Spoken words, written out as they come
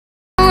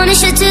wanna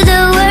show to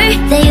the world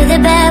that you're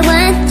the bad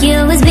one, you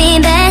always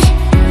being bad.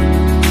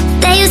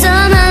 That use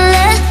all my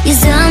love,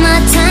 use all my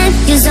time,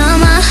 use all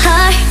my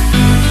heart.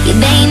 You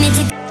beg me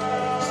to.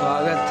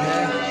 स्वागत है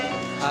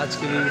आज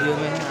की video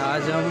में।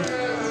 आज हम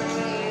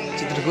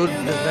चित्रकूट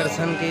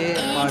दर्शन के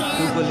part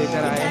 2 को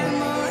लेकर आए हैं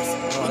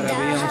और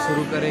अभी हम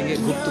शुरू करेंगे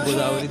गुप्त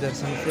गोदावरी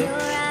दर्शन से।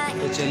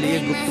 तो चलिए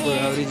गुप्त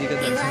गोदावरी जी का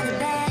दर्शन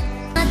करते हैं।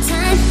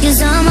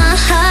 Use all my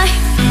heart.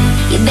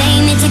 You beg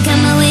me to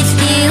come out with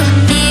you.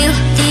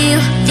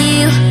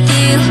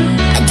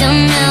 I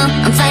don't know,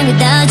 I'm fine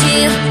without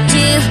you.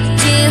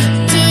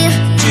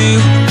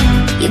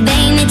 You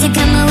beg me to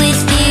come out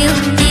with you.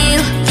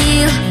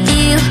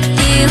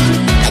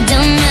 I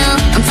don't know,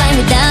 I'm fine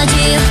without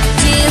you.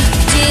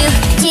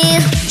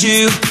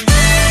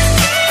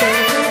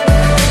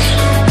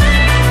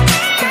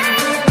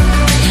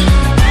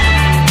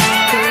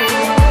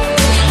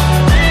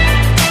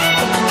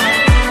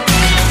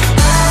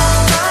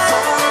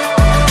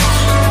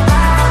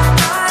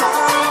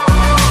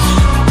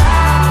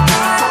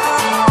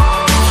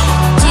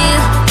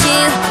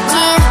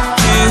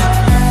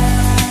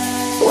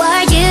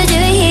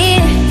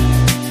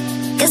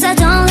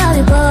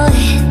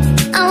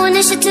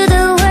 To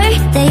the world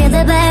that you're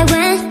the bad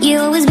one, you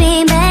always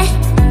being bad.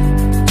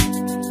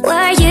 What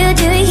are you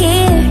doing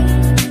here?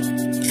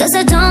 Cause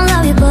I don't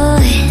love you,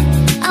 boy.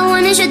 I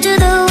wanna show to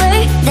the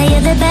world that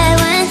you're the bad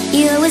one,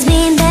 you always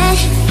being bad.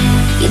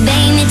 You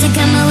beg me to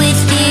come out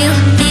with you.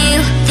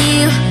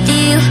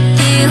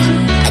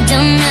 I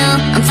don't know,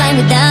 I'm fine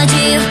without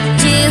you.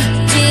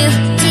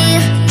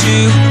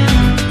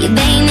 You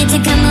beg me to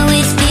come out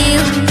with you.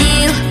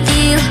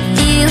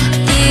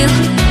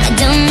 I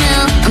don't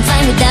know, I'm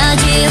fine without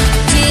you.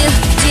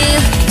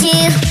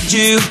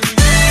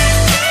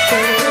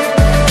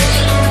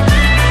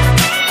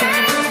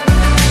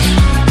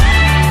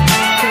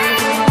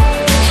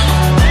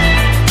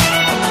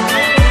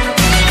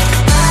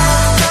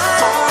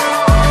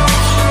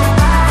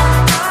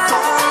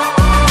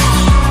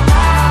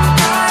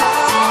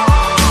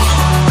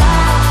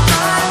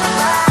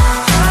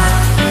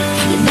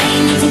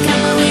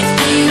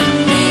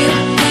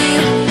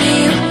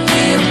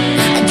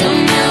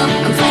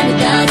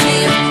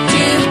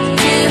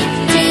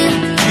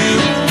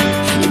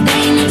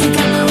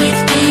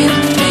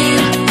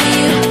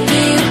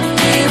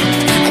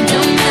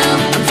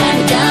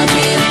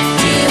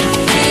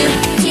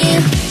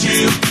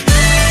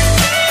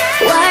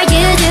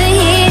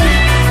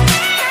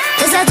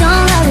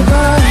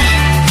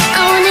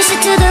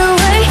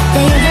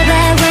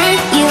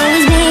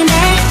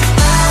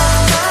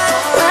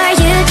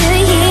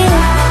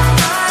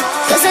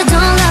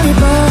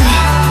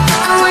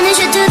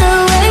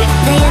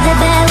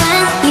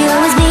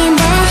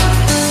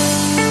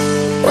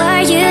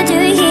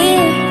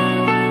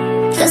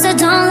 Cause I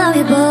don't love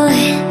you, boy.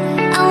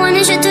 I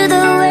wanna show to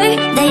the world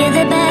that you're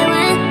the bad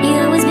one, you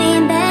always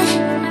being bad.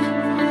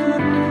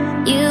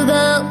 You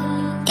go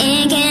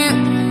and can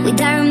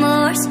without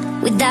remorse,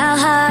 without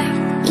heart.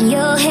 In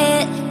your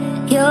head,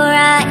 you're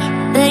right,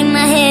 but in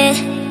my head,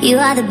 you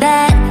are the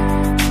bad.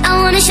 I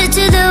wanna show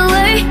to the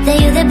world that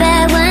you're the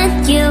bad one,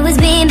 you always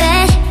being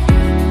bad.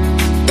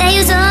 That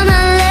use all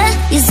my love,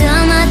 use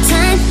all my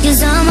time,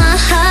 use all my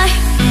heart.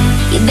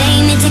 You beg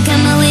me to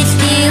come out with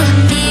you.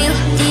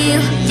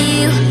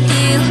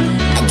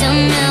 I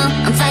don't know,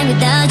 I'm fine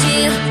without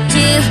you.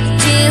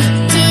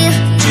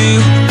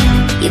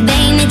 You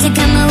beg me to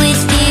come out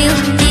with you.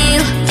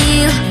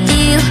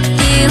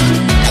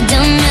 I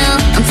don't know,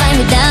 I'm fine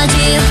without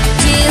you.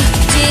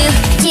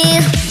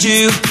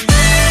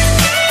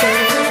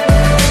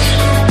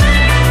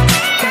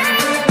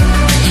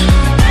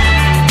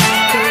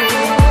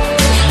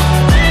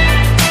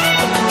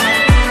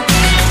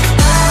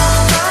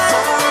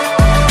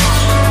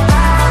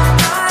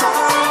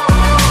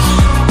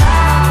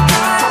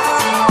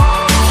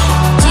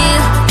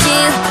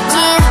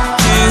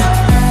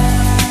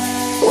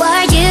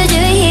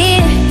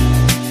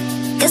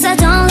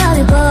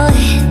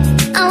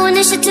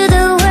 To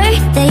the world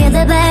that you're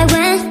the bad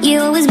one, you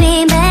always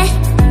being bad.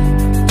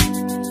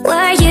 What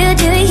are you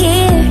doing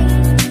here?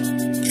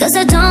 Cause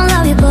I don't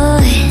love you,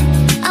 boy.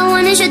 I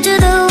wanna show to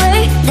the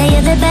world that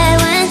you're the bad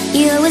one,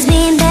 you always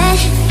being bad.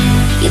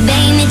 You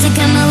beg me to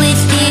come out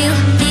with you.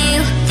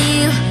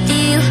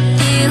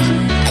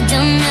 I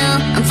don't know,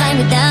 I'm fine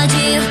without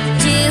you.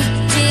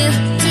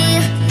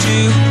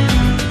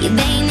 You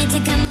beg me to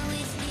come out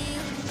with you.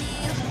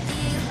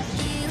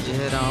 यह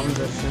है राम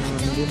दर्शन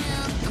मंदिर।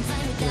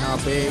 यहाँ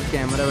पे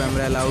camera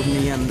वैमरा allowed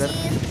नहीं है अंदर,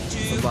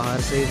 तो बाहर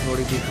से ही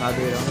थोड़ी दिखा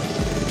दे रहा हूँ।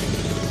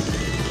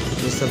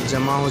 ये सब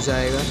जमा हो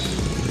जाएगा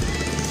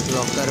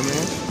लॉकर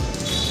में।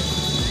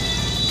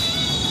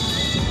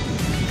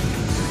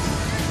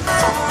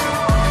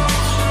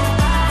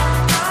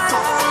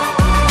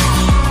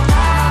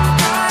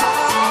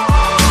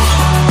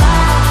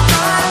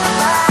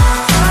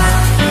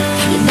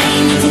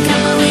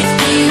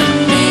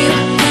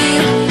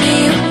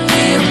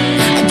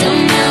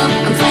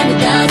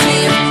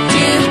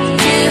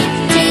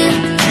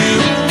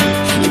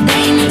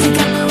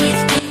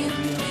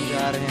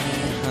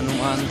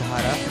 हनुमान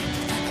धारा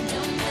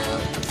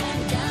और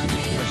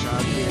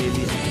प्रसाद भी ले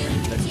लिया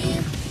लड्डू।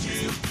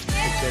 तो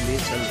चलिए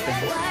चलते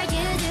हैं।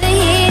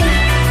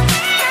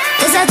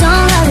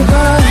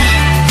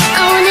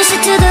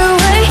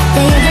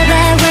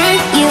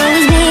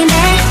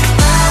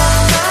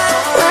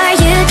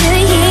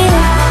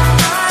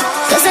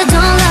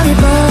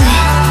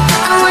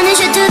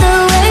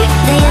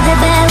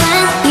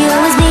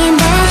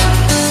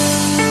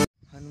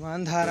 हनुमान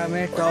धारा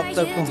में टॉप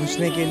तक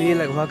पहुंचने के लिए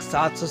लगभग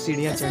 700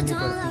 सीढ़ियां चढ़नी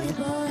पड़ती हैं।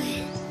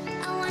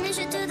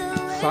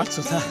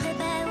 700 था,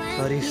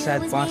 सॉरी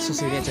शायद 500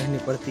 सीढ़ियां चढ़नी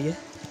पड़ती है।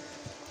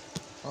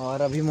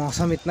 और अभी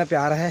मौसम इतना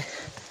प्यारा है,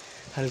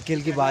 हल्की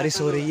हल्की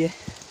बारिश हो रही है,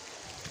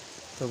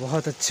 तो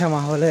बहुत अच्छा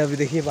माहौल है। अभी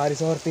देखिए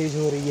बारिश और तेज़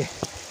हो रही है।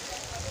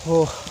 हो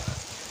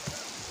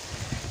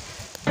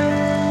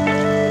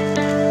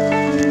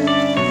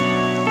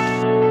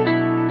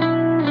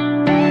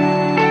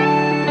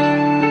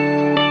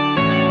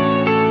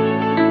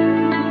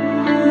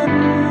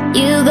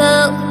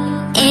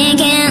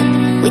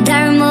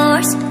without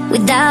remorse,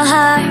 without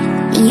heart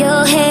in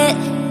your head,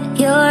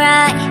 you're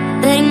right,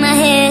 but in my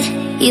head,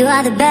 you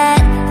are the bad.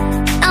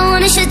 I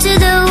wanna show to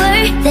the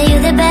world that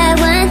you're the bad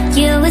one,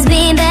 you was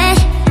being bad.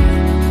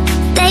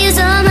 That use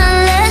all my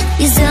love,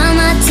 use all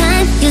my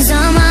time, use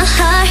all my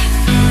heart.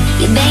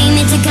 You begged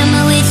me to come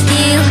out with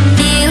you.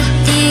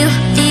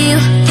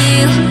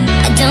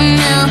 I don't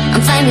know,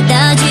 I'm fine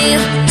without you.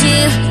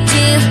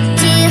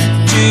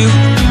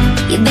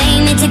 You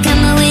begged me to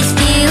come out with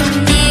you.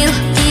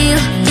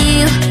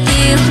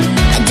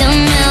 I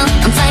don't know,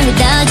 I'm fine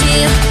without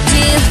you.